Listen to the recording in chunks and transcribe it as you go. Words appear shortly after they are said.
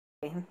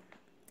Okay.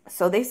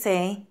 So they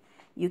say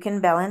you can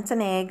balance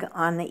an egg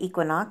on the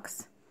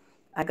Equinox.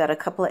 I got a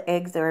couple of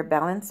eggs that are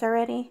balanced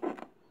already.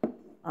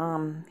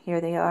 Here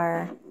they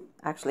are.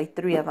 Actually,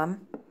 3 of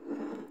them.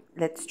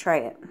 Let's try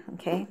it,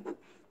 okay?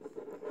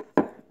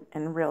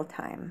 In real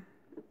time.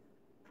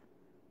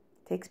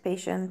 Takes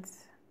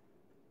patience.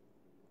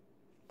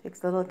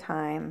 Takes a little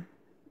time.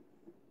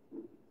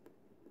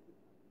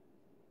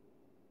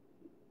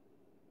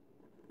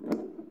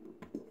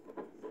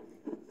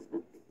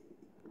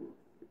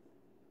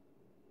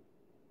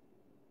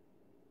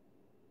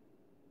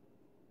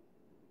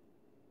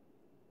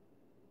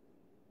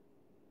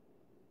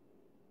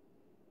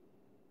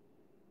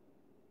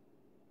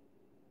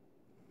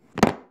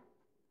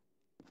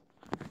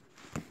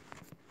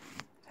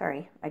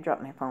 Sorry, I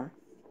dropped my phone.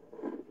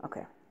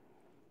 Okay.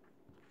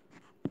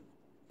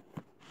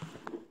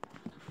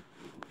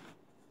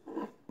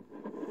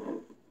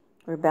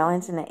 We're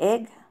balancing the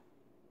egg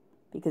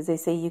because they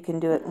say you can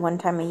do it 1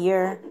 time a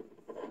year,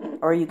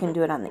 or you can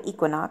do it on the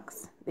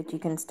Equinox, but you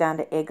can stand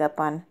an egg up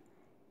on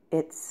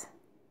its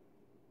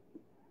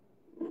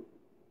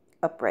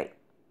upright,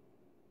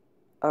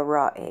 a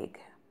raw egg.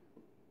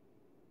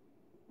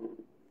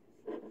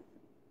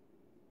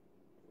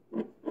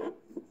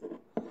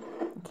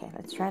 Okay,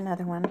 let's try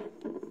another one.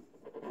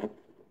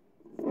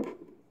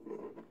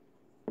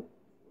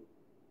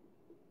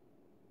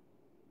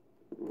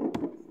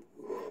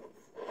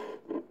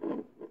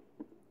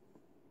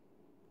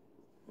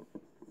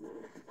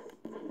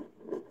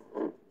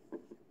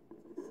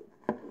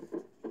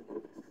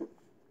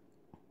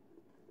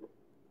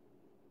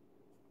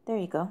 There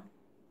you go.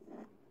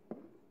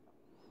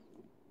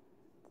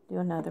 Do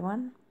another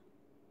one.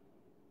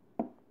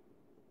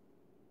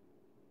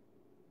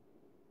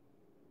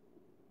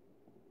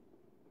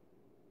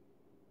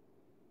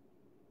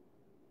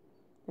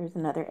 There's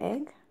another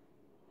egg.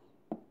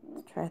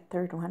 Let's try a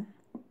 3rd one.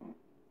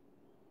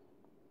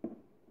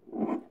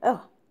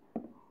 Oh.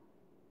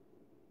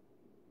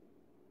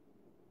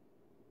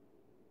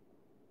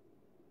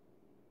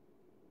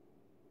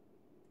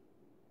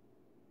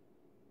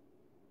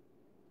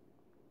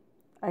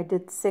 I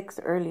did 6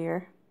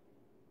 earlier.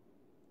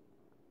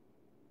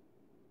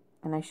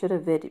 And I should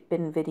have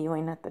been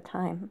videoing at the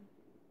time.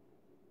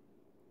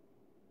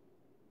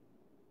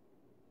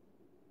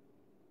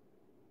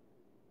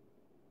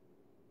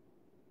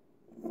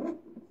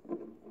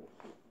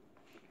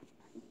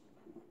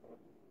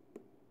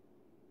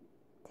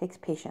 Takes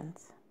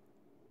patience.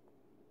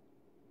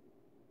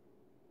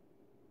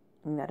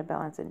 You gotta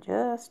balance it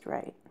just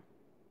right.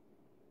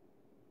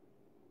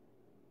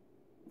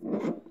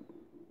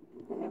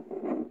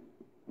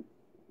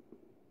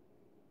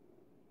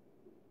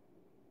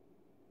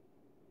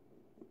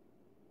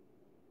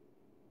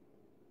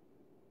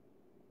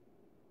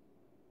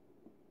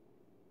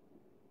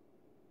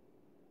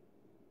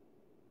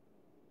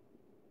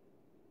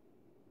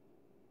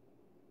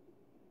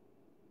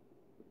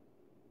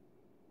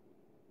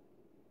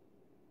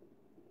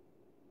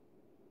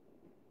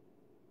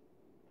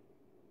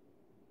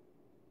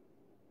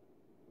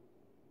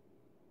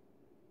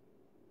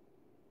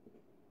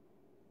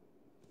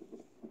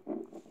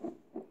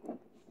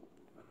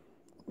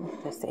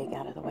 Move this egg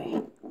out of the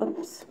way.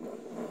 Oops.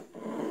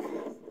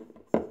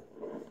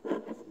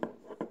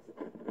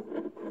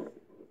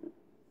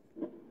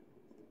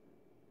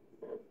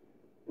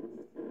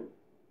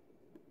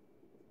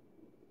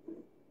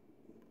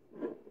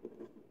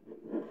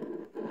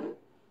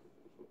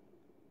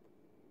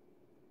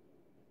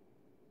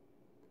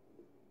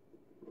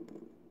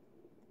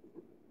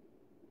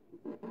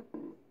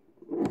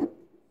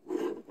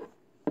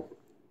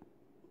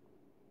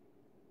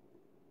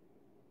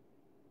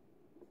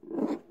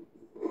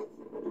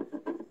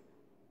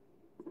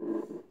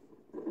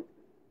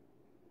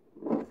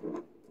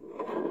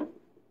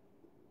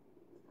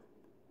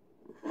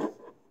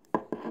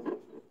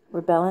 We're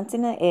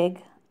balancing the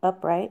egg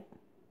upright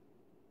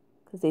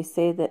because they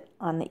say that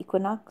on the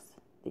Equinox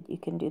that you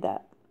can do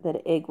that. That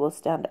an egg will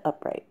stand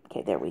upright.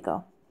 Okay, there we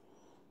go.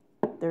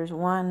 There's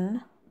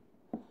 1,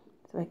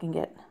 so I can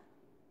get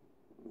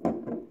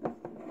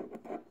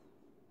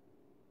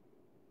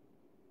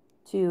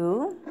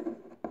 2.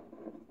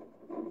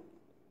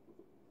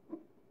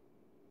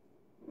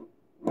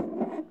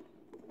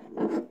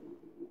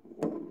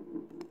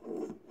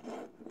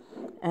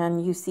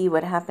 And you see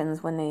what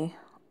happens when they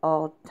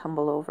all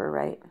tumble over,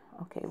 right?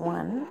 Okay,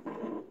 1.